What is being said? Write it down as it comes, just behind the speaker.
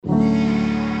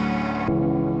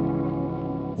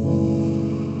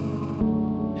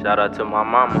Shout out to my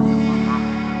mama.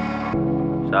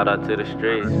 Shout out to the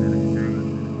streets.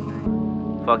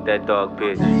 Fuck that dog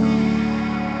bitch.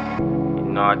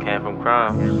 You know I came from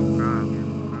crimes.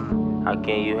 How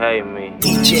can you hate me?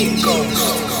 DJ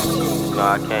Ghost. You know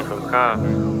I came from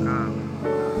crimes.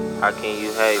 How can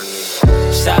you hate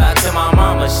me? Shout out to my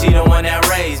mama, she the one that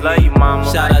raised me. Love you,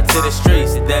 mama. Shout out to the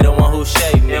streets, they the one who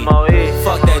shaped me. M.O.E.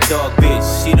 Fuck that dog bitch,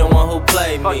 she the one who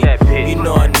played Fuck me. that bitch. You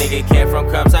know a nigga came from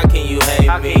crumbs, how can you hate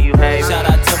How me? can you hate Shout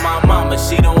me? out to my mama,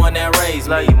 she the one that raised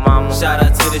Love me. you, mama. Shout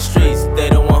out to the streets, they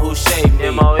the one who shaped me.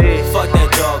 M.O.E. Fuck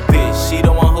that dog bitch, she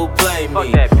the one who played me.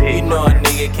 Fuck that bitch. You know a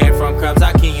nigga came from crumbs,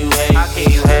 how can you hate How me?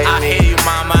 can you hate I me? hear you,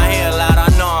 mama, I hear a lot, I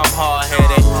know I'm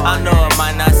hard-headed. I know it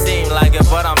might not seem like it,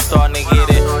 but I'm starting to get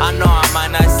it. I know I might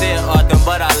not say it often,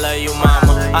 but I love you,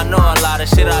 mama. I know a lot of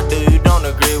shit I do, you don't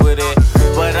agree with it,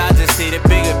 but I just see the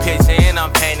bigger picture and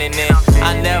I'm painting it.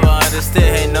 I never understood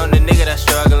hating on the nigga that's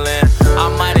struggling. I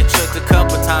might have tripped a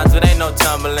couple times, but ain't no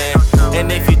tumbling.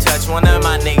 And if you touch one of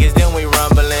my niggas, then we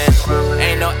rumbling.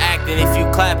 Ain't no acting, if you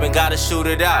clapping, gotta shoot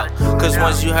it out. Cause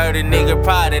once you heard a nigga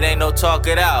pride, it ain't no talk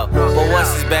it out. But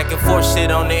what's this back and forth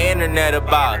shit on the internet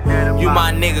about? You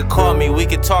my nigga, call me, we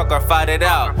can talk or fight it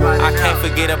out. I can't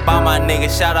forget about my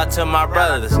niggas, shout out to my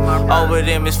brothers. Over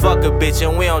them is fuck a bitch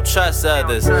and we don't trust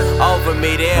others. Over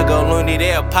me, they'll go loony,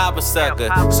 they'll pop a sucker.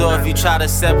 So if you try to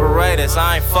separate us,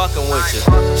 I ain't fucking with you.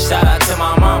 Shout out to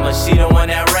my mama, she the one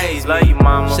that raised me. Love you,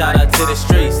 mama. Shout out to the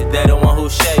streets, they the one who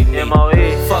shaped me.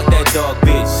 M.O.E. Fuck that dog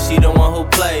bitch, she the one who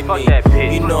played me. Fuck that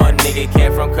bitch. You know a nigga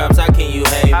came from crumbs, how can you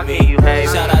hate How me? can you hate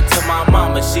me? Shout out to my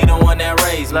mama, she the one that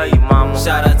raised Love me. you, mama.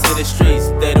 Shout out to the streets,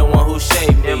 they the one who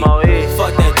shaped me. M.O.E.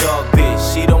 Fuck that dog bitch,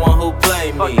 she the one who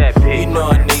played Fuck me. that bitch. You know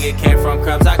a nigga came from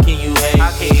crumbs, how can you hate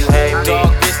How me? can you hate me?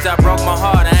 Dog bitch that broke my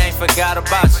heart, I ain't forgot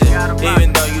about you.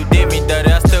 Even though you did me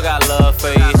dirty, I still got love for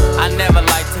you. I never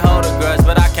like to hold a grudge,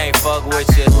 but I can't fuck with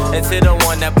you. And to the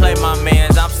one that play my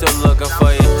mans, I'm still looking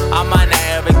for you. I might not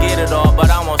ever get it all, but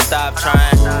I won't stop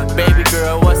trying. Baby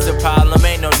girl, what's the problem?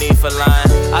 Ain't no need for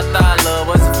lying. I thought love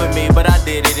wasn't for me, but I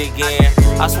did it again.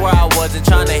 I swear I wasn't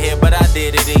trying to hit, but I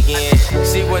did it again.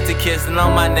 She went to kissing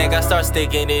on my neck, I start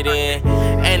sticking it in.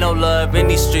 Ain't no love in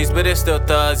these streets, but there's still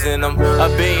thugs in them. A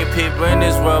billion people in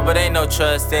this world, but ain't no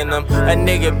trust in them. A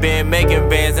nigga been making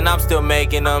bands and I'm still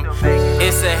making them.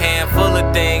 It's a handful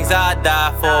of things I'd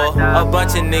die for. A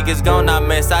bunch of niggas gon' not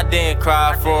miss, I didn't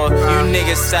cry for. You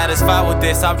niggas satisfied with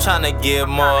this, I'm tryna give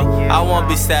more. I won't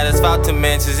be satisfied to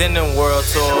mentions in them world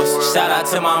tours. Shout out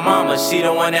to my mama, she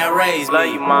the one that raised Love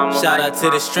you, me. mama. Shout out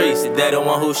to the streets, they the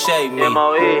one who shaped me.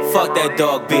 M.O.E. Fuck that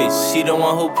dog bitch, she the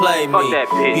one who played me. Fuck that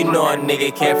bitch. You know a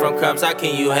nigga came from crumbs, how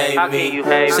can you hate How me? can you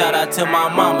hate me? Shout out to my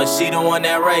mama, she the one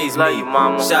that raised Love me. you,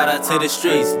 mama. Shout out to the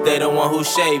streets, they the one who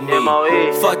shaped me.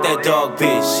 M.O.E. Fuck that dog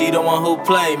bitch, she the one who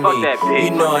played me. Fuck that bitch.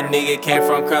 You know a nigga came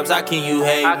from crumbs, how can you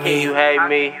hate How me? can you hate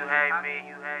me?